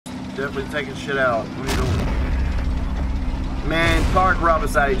definitely taking shit out. What are you doing? Man, park right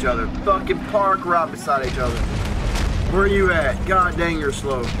beside each other. Fucking park right beside each other. Where are you at? God dang, you're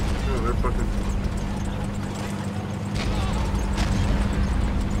slow. Oh, they're fucking...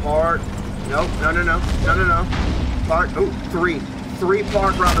 Park. Nope. No, no, no. No, no, no. Park. Oh, three. Three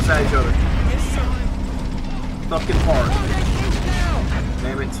park right beside each other. Fucking park.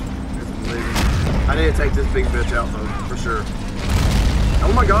 Damn it. I need to take this big bitch out though, for sure.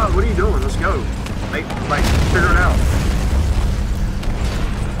 Oh my god, what are you doing? Let's go. Like, figure it out.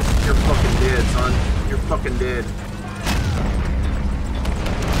 You're fucking dead, son. You're fucking dead.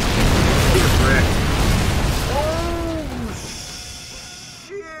 Get wrecked. Oh,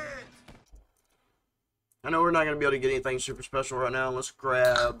 shit. I know we're not going to be able to get anything super special right now. Let's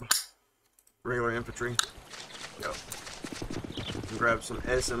grab regular infantry. Go. Grab some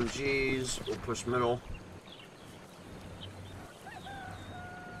SMGs. We'll push middle.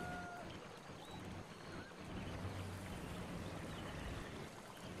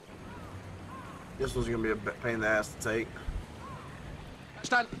 This one's gonna be a pain in the ass to take.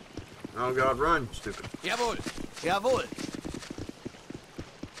 Verstanden. Oh god, run, stupid. Jawohl. Jawohl.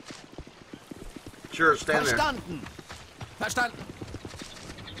 Sure, stand there. Verstanden. Verstanden.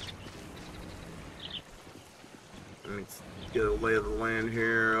 Let me get a lay of the land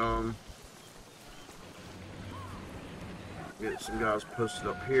here. Get some guys posted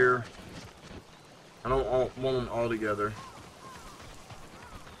up here. I don't want them all together.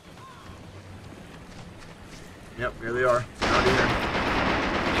 Yep, here they are. Already here.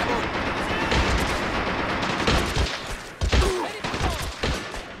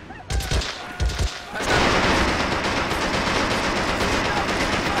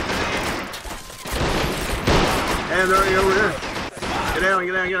 And they're already over here. Get down,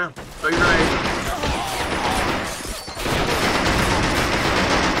 get down, get down. Throw your grenade.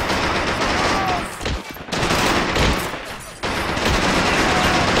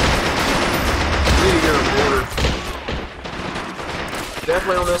 Need to get a mortar.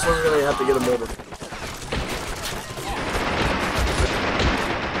 Definitely on this one, we're gonna have to get a mortar.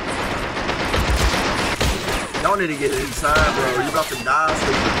 Y'all need to get inside, bro. You're about to die,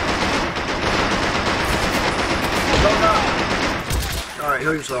 stupid. Don't die. Alright,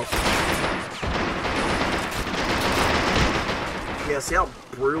 heal yourself. Yeah, see how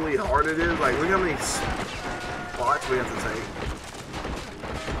brutally hard it is? Like, look how many spots we have to take.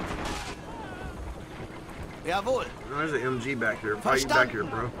 Jawohl. Oh, there's an MG back here. Fight you back here,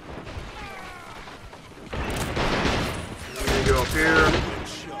 bro. I'm gonna go up here.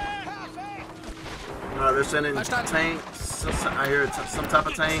 Alright, they're sending tanks. I hear it's some type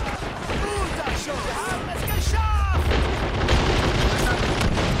of tank.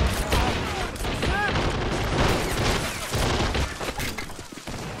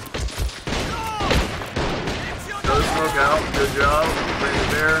 Smoke out. Good job. Bring it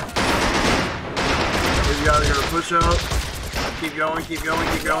there. These guys are gonna push up. Keep going, keep going,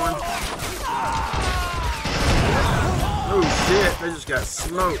 keep going. Oh shit, they just got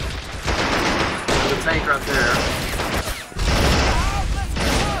smoked. There's a tank right there.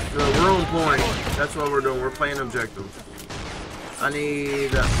 No, we're on point. That's what we're doing. We're playing objective. I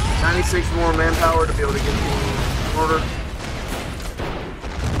need 96 more manpower to be able to get the order.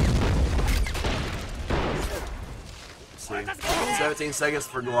 Let's see. 17 seconds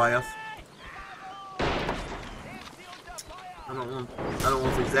for Goliath. I don't know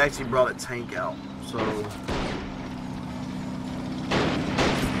if he's actually brought a tank out, so.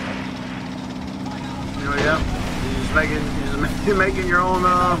 You know, yeah. You're making your own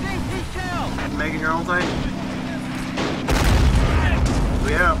thing. So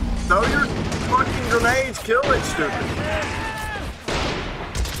yeah, throw your fucking grenades, kill it, stupid.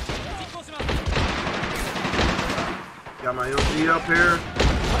 Got my LT up here.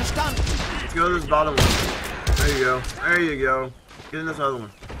 Let's go to this bottom one. There you go. There you go. Get in this other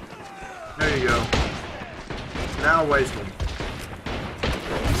one. There you go. Now waste them.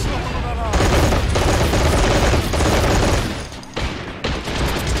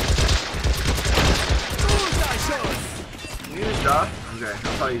 You just die? Okay, I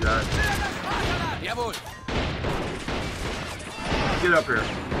thought you died. Get up here.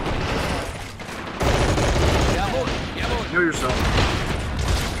 Heal yourself.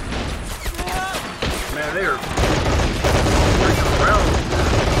 Man, they are freaking around.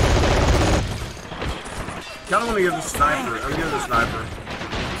 Kinda wanna give the sniper. I'm giving the sniper.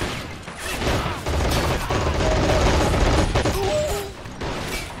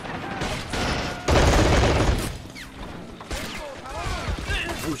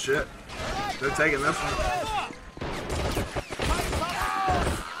 Oh shit. They're taking this one.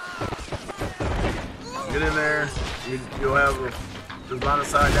 Get in there. You'll have there's line of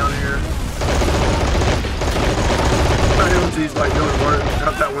sight down here. My LG's like doing work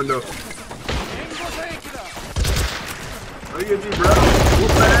out that window. Oh, you G, bro.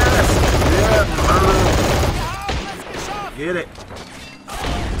 Whoop that ass. Yeah, get it.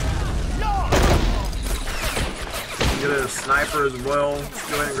 Get a sniper as well.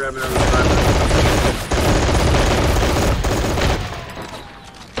 Let's go ahead and grab another sniper.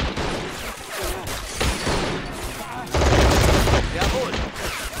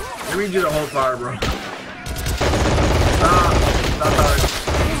 Let me do the whole fire, bro. Stop firing.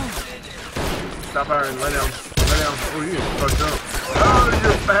 Stop firing. Lay down. Lay down. Oh, you get fucked up. Oh,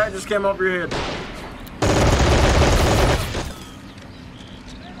 your hat just came off your head.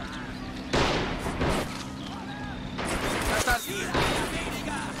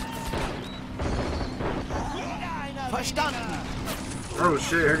 Oh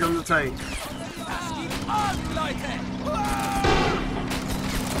shit, here comes the tank.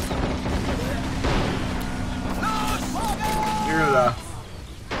 You're gonna die.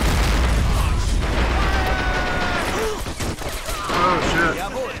 Oh shit.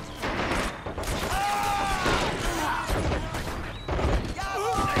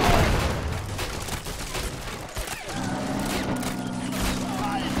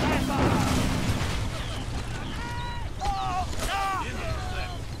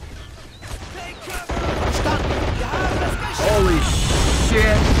 Holy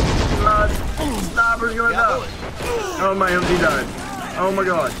shit. Sniper's gonna die. Oh, my MG died. Oh my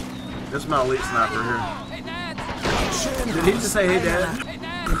god. This is my elite sniper here. Did he just say, hey, Dad?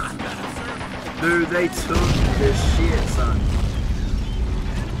 Dude, they took this shit, son.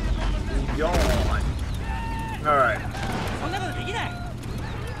 Yawn. Alright.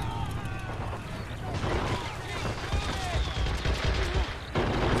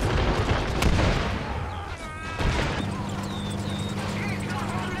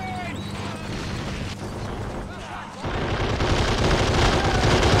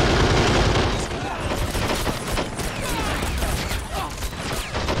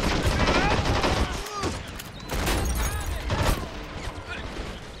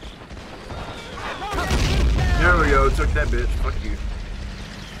 There we go, took that bitch. Fuck you.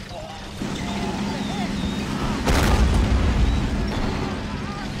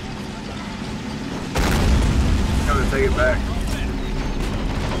 I'm gonna take it back.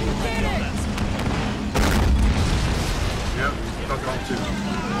 Yep, fuck off too.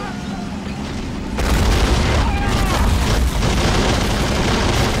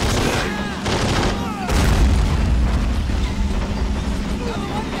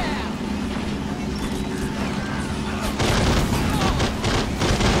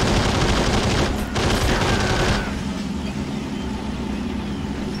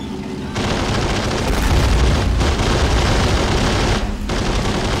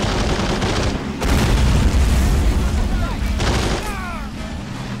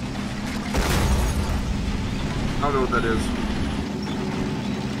 I don't know what that is.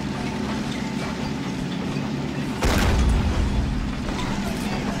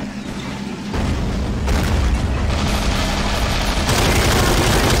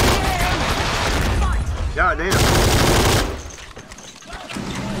 God damn.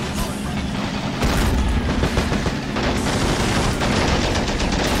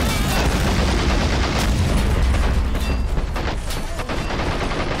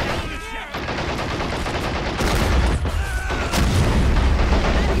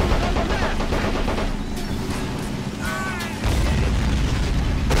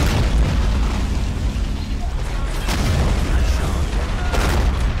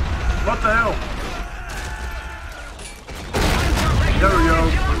 What the hell? There we go.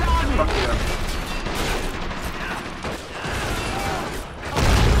 Fuck yeah.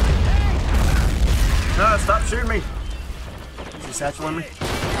 No, stop shooting me. Is he satcheling me?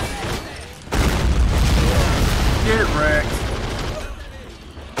 Get wrecked.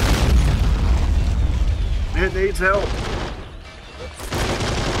 It needs help.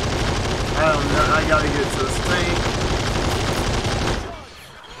 I don't know. I gotta get to this thing.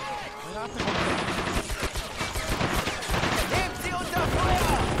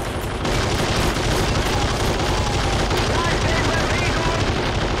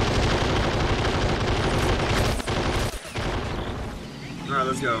 Alright,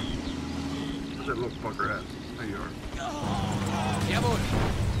 let's go. Where's that little fucker at? There you are.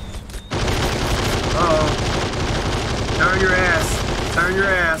 Uh-oh. Turn your ass. Turn your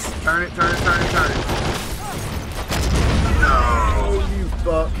ass. Turn it, turn it, turn it, turn it. No, you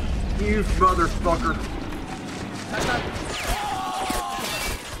fuck. You motherfucker.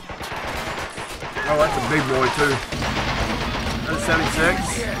 Oh, that's a big boy too. That's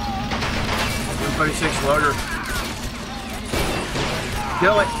 76. 136 slugger.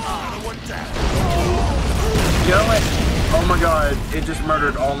 Kill it. Kill it. Oh my god, it just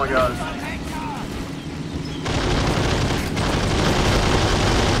murdered all my guys.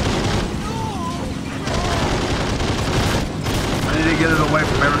 I need to get it away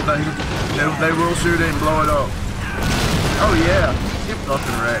from everything. They will shoot it and blow it up. Oh yeah, get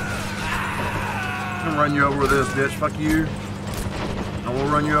fucking wrecked. I'm gonna run you over with this, bitch. Fuck you. I will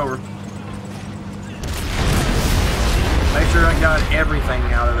run you over. Make sure I got everything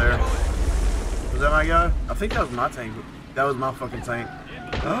out of there. Was that my guy? I think that was my tank. That was my fucking tank.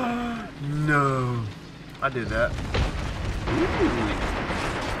 Oh, no. I did that. Ooh.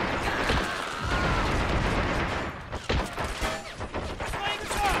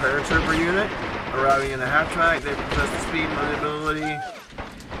 Paratrooper unit arriving in the half track. They possess the speed and mobility.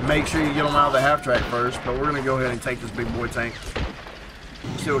 Make sure you get them out of the half track first, but we're gonna go ahead and take this big boy tank.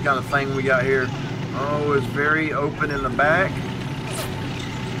 See what kind of thing we got here. Oh, it's very open in the back.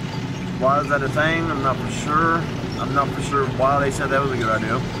 Why is that a thing? I'm not for sure. I'm not for sure why they said that was a good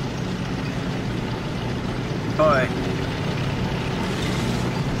idea. But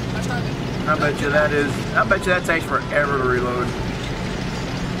I bet you that takes forever to reload.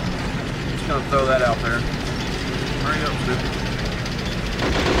 Just gonna throw that out there. Hurry up, dude.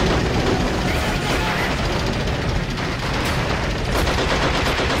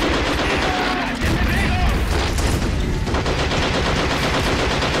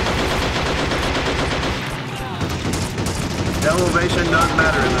 Elevation doesn't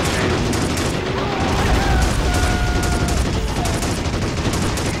matter in this game.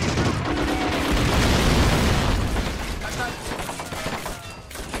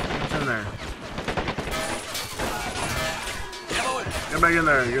 What's in there? Get back in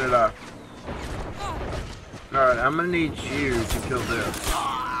there, you're gonna die. Alright, I'm gonna need you to kill this.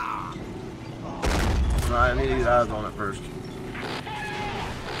 Alright, I need these eyes on it first.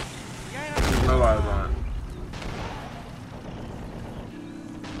 There's no eyes on it.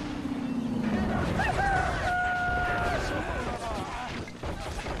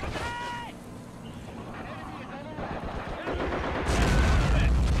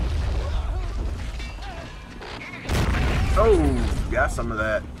 Oh, got some of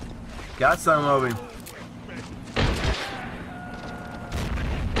that. Got some of him.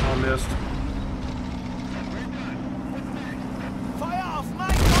 Oh, missed.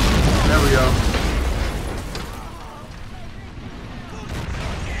 There we go.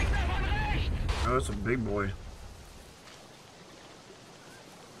 Oh, it's a big boy.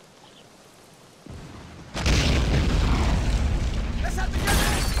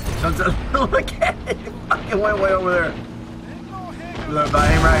 Look at it. It fucking went way over there. Look, if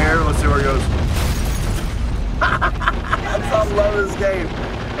I aim right here, let's see where it goes. I love this game.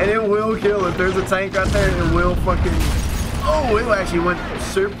 And it will kill. If there's a tank right there, it will fucking... Oh, it actually went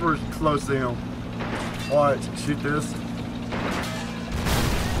super close to him. Watch, shoot this.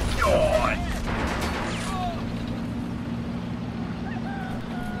 God.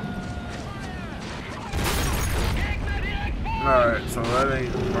 Alright, so that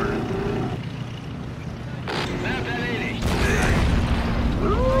ain't working.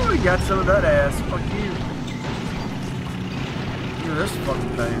 Ooh, we got some of that ass. Fuck you. Look at this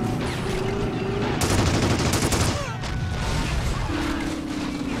fucking thing.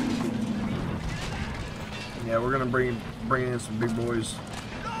 Yeah, we're gonna bring in some big boys.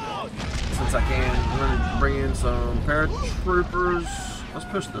 Since I can. We're gonna bring in some paratroopers. Let's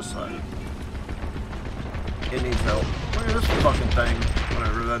push this side. It needs help. Look at this fucking thing.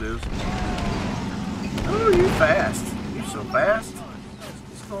 Whatever that is. Oh, you fast. You so fast.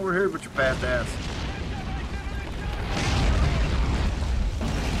 Let's come over here with your fast ass.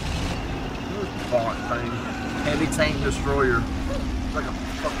 This font thing. Heavy tank destroyer. It's like a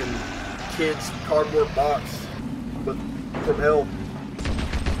fucking kid's cardboard box. But from hell.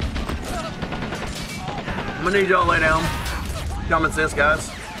 I'm gonna need y'all to lay down. Common sense, guys.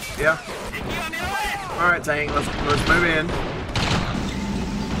 Yeah. Alright, tank, let's move in.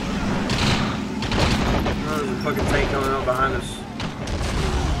 Oh, there's a fucking tank coming up behind us.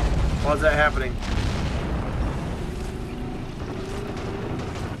 Why is that happening?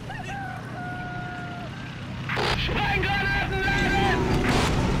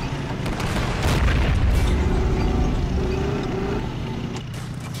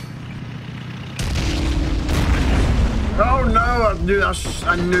 Oh no,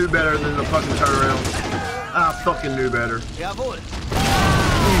 I knew better than the fucking turnaround. I fucking knew better. Jawohl.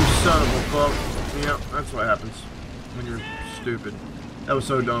 You son of a fuck. Yep, that's what happens when you're stupid. That was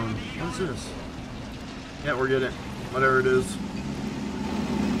so dumb. What's this? Yeah, we're getting it. Whatever it is.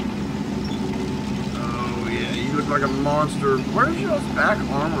 Oh, yeah, you look like a monster. Where's y'all's back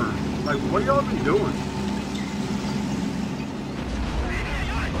armor? Like, what y'all been doing?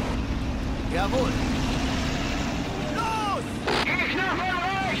 Jawohl.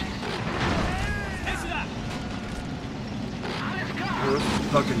 What's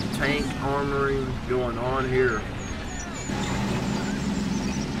fucking tank armoring going on here?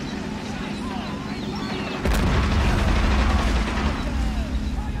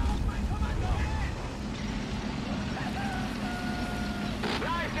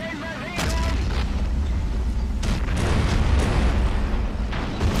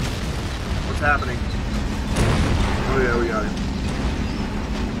 What's happening? Oh yeah, we got it.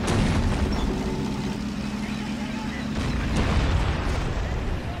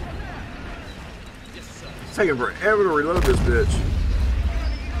 It's taking forever to reload this bitch.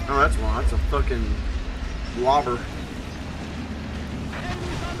 Oh, that's why. That's a fucking lobber.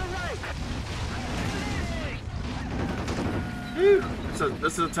 Whew.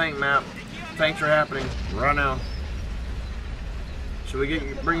 This is a tank map. Tanks are happening right now. Should we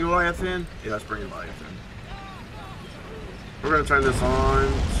bring Goliath in? Yeah, let's bring Goliath in. We're gonna turn this on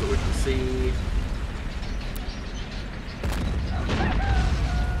so we can see.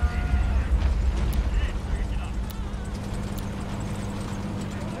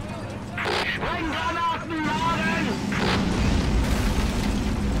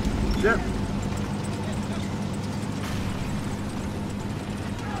 Yep.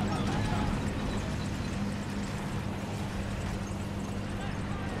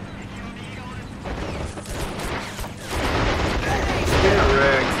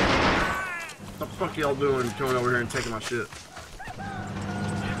 What the fuck y'all doing coming over here and taking my shit?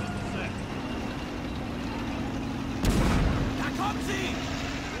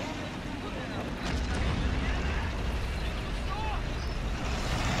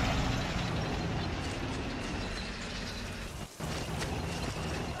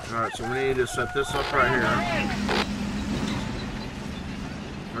 Alright, so we need to set this up right here.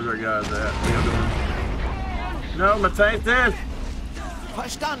 Where's our guys at? What y'all doing? No, my tank's dead!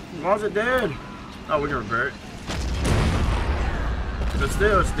 Verstanden. Why is it dead? Oh, we can repair it. But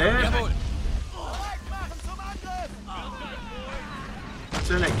still, it's dead. Jawohl. What's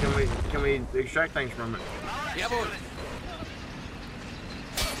in it? Can we extract things from it? Jawohl.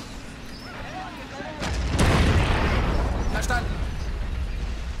 Verstanden.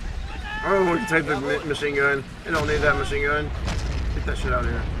 Oh, we can take the machine gun. You don't need that machine gun. Get that shit out of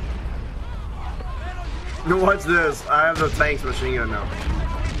here. No, what's this? I have the tank's machine gun now.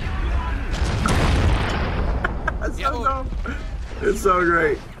 That's so dumb. It's so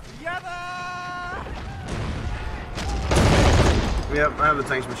great. Yep, I have the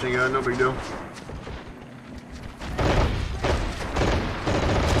tank's machine gun. No big deal.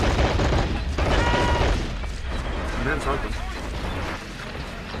 And then something.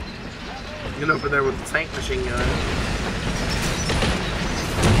 Get over there with the tank machine gun.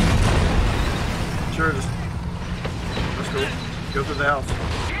 Sure, just let's go. Go through the house.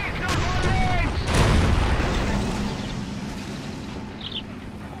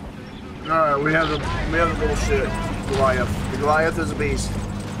 Alright, we have the little shit. Goliath. The Goliath is a beast.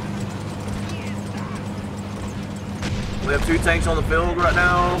 We have 2 tanks on the field right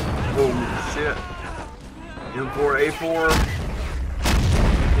now. Oh shit. M4A4.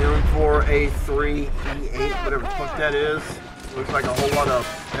 M4A3 E8, whatever the fuck that is. Looks like a whole lot of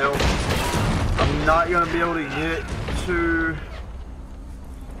hell. I'm not gonna be able to get to.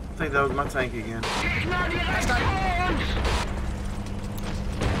 I think that was my tank again.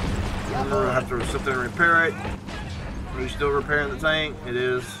 I'm gonna have to sit there and repair it. Are you still repairing the tank? It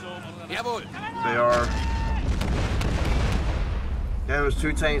is. Jawohl. They are. There was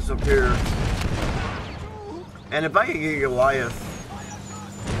 2 tanks up here. And if I could get Goliath.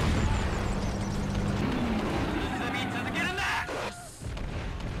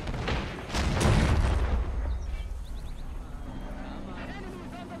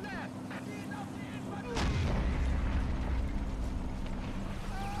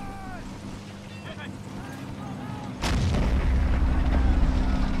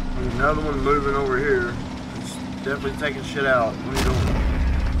 Another one moving over here. It's definitely taking shit out. What are you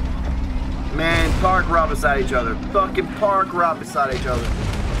doing? Man, park right beside each other. Fucking park right beside each other.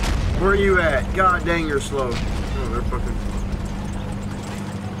 Where are you at? God dang, you're slow. Oh, they're fucking...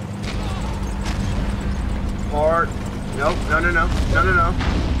 Park. Nope, no.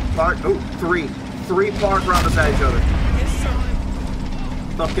 Park. Oh, 3. 3 park right beside each other.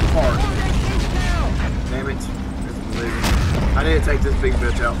 Fucking park. Damn it. I need to take this big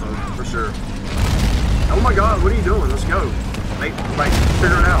bitch out though, for sure. Oh my god, what are you doing? Let's go. Like,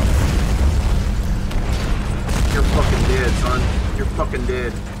 figure it out. You're fucking dead, son. You're fucking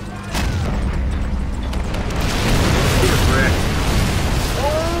dead. Get wrecked.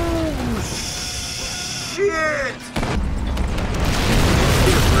 Oh, shit!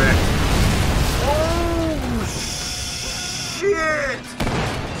 Get wrecked. Oh, shit!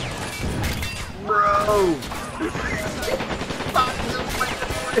 Bro!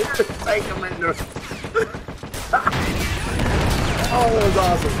 Take him into it. Oh, that was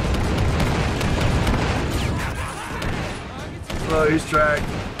awesome. Oh, he's tracked.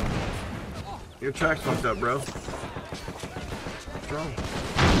 Your track's fucked up, bro. What's wrong?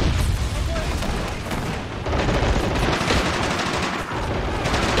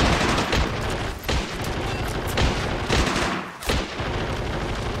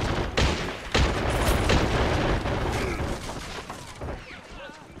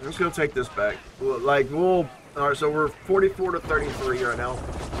 Let's go take this back. Alright, so we're 44 to 33 right now.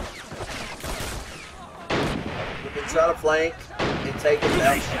 We can try to flank and take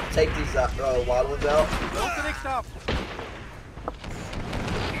these wild ones out.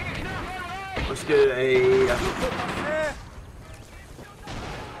 Let's get a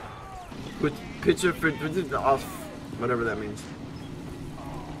picture for off, whatever that means.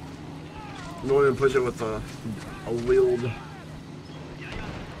 Go and push it with a wheeled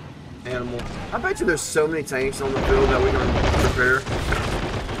animal. I bet you there's so many tanks on the field that we can repair.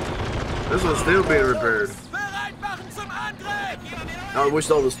 This one's still being repaired. I wish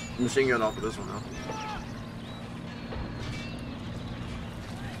all this machine gun off of this one though.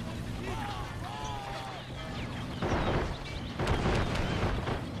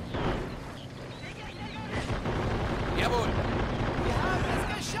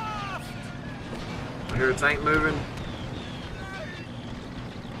 I hear a tank moving.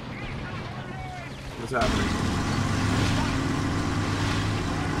 What's happening?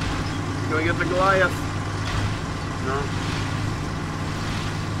 Can we get the Goliath? No.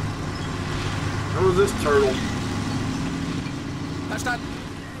 What was this turtle?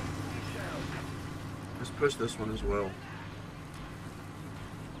 Let's push this one as well.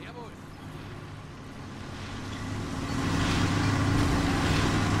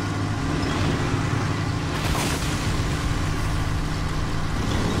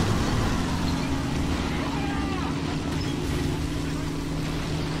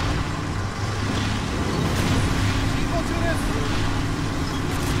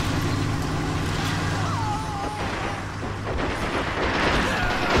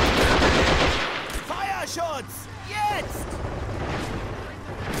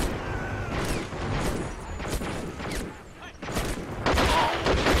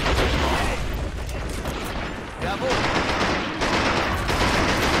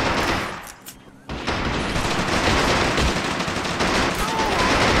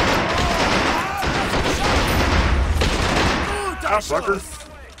 Fucker.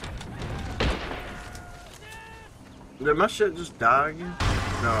 Did my shit just die again?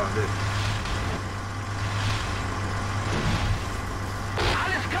 No, it didn't.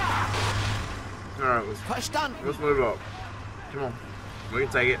 Alright, let's move up. Come on. We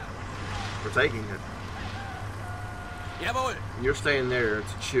can take it. We're taking it. You're staying there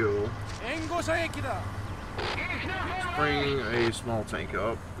to chill. Let's bring a small tank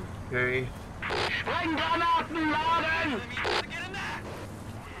up. Okay.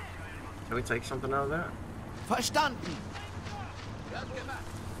 Can we take something out of that? Verstanden.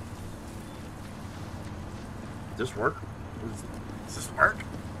 Does this work? Does this work?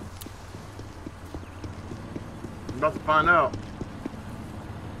 I'm about to find out.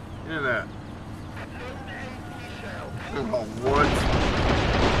 Get in that. Oh, what?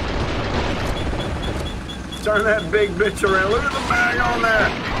 Turn that big bitch around. Look at the bag on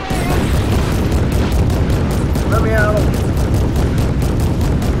that. Let me out.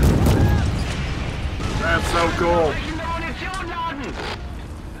 That's so cool.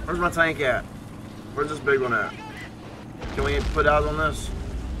 Where's my tank at? Where's this big one at? Can we put out on this?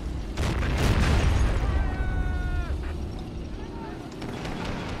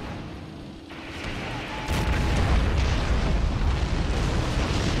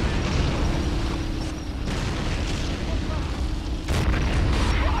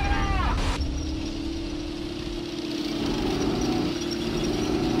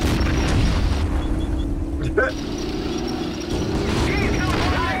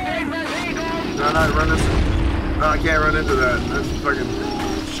 No, not run this. No, I can't run into that. That's a fucking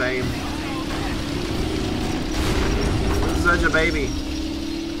shame. This is such a baby.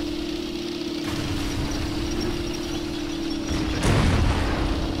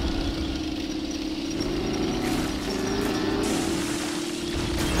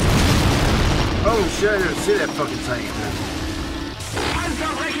 shit, I didn't see that fucking tank, man.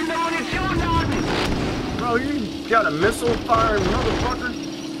 Bro, you got a missile firing motherfucker?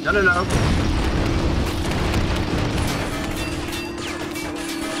 No, no, no.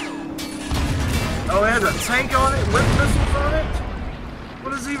 Oh, it has a tank on it with missiles on it?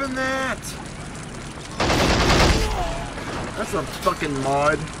 What is even that? That's a fucking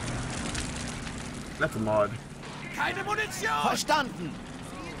mod. That's a mod. Keine Munition! Verstanden!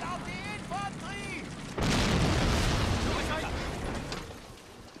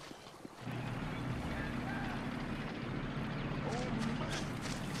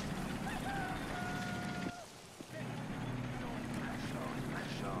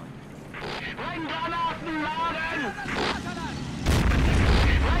 Sprenggranaten laden!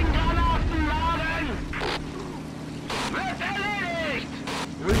 Sprenggranaten laden! Wird erledigt!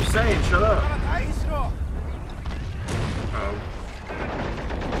 What are you saying? Shut up. Oh.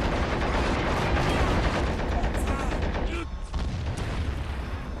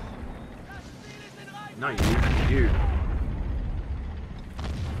 Not you. You.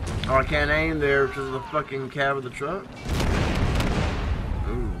 Oh, I can't aim there because of the fucking cab of the truck?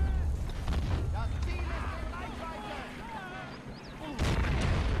 Ooh.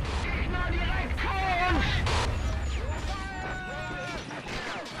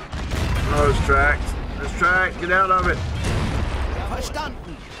 Oh, it's tracked. It's tracked. Get out of it.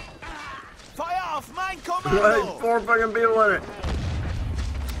 Verstanden! Feuer auf mein Like Kommando! 4 fucking people in it.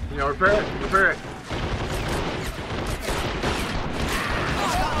 You know, repair it. Repair it.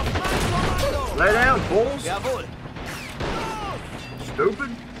 Feuer auf mein Kommando! Lay down, fools. Jawohl! Stupid.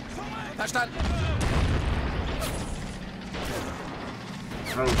 Verstanden!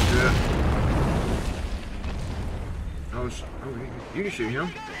 Oh, shit. Oh, you can shoot him.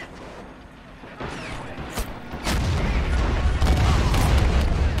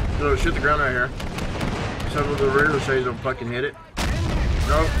 No, shoot the ground right here. Some of the rear shades will fucking hit it.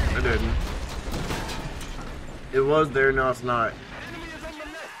 Nope, it didn't. It was there, no it's not.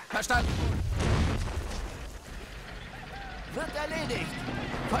 Verstanden! Wird erledigt!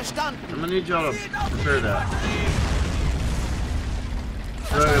 Verstanden! I'm gonna need y'all to prepare that.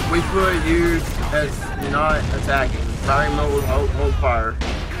 So if we put you as not attacking, firing mode will hold fire.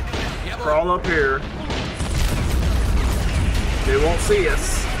 Crawl up here. They won't see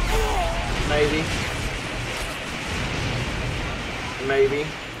us. Maybe. Maybe.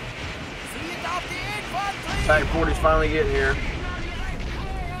 Type 40's finally getting here.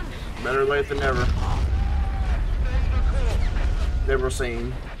 Better late than never. Never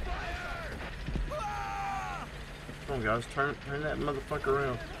seen. Come on guys, turn that motherfucker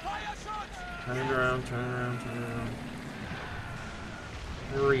around. Turn it around, turn it around, turn it around.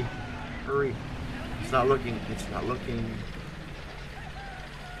 Hurry. Hurry. It's not looking. It's not looking.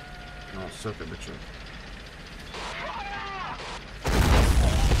 Oh, suck it, bitch.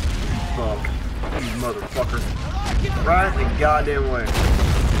 Fuck. You motherfucker. Right in the goddamn way.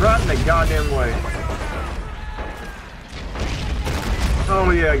 Right in the goddamn way.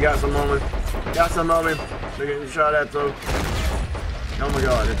 Oh yeah, got some on me. Got some of him. They're getting shot at though. Oh my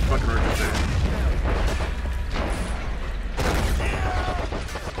god, it's fucking ridiculous.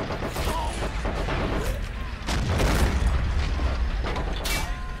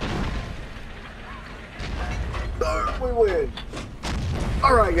 We win.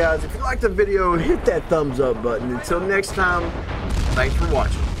 Alright guys, if you liked the video, hit that thumbs up button. Until next time, thanks for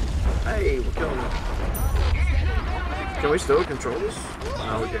watching. Hey, we're killing it. Can we still control this?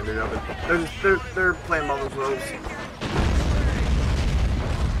 No, we can't do nothing. They're playing by themselves.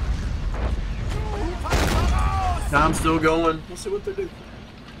 Time's still going. Let's see what they do.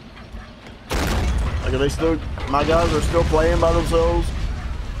 Like, are they still, my guys are still playing by themselves?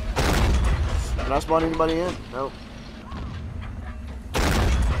 Can I spawn anybody in? Nope.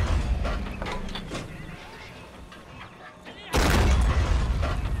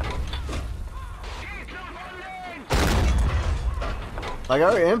 Like,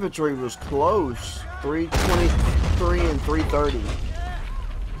 our infantry was close. 323 and 330.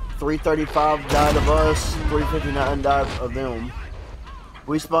 335 died of us, 359 died of them.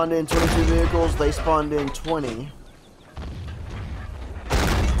 We spawned in 22 vehicles, they spawned in 20.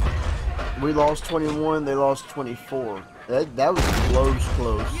 We lost 21, they lost 24. That was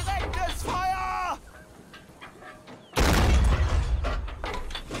close. Direktes Feuer!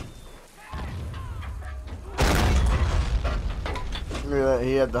 Yeah,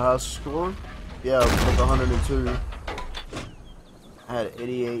 he had the highest score. Yeah, with 102. I had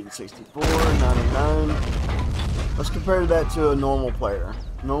 88 and 64, 99. Let's compare that to a normal player.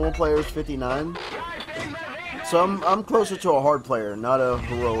 Normal player is 59. So I'm closer to a hard player, not a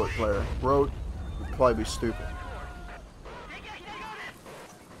heroic player. Heroic probably be stupid.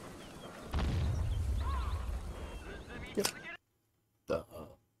 Yep.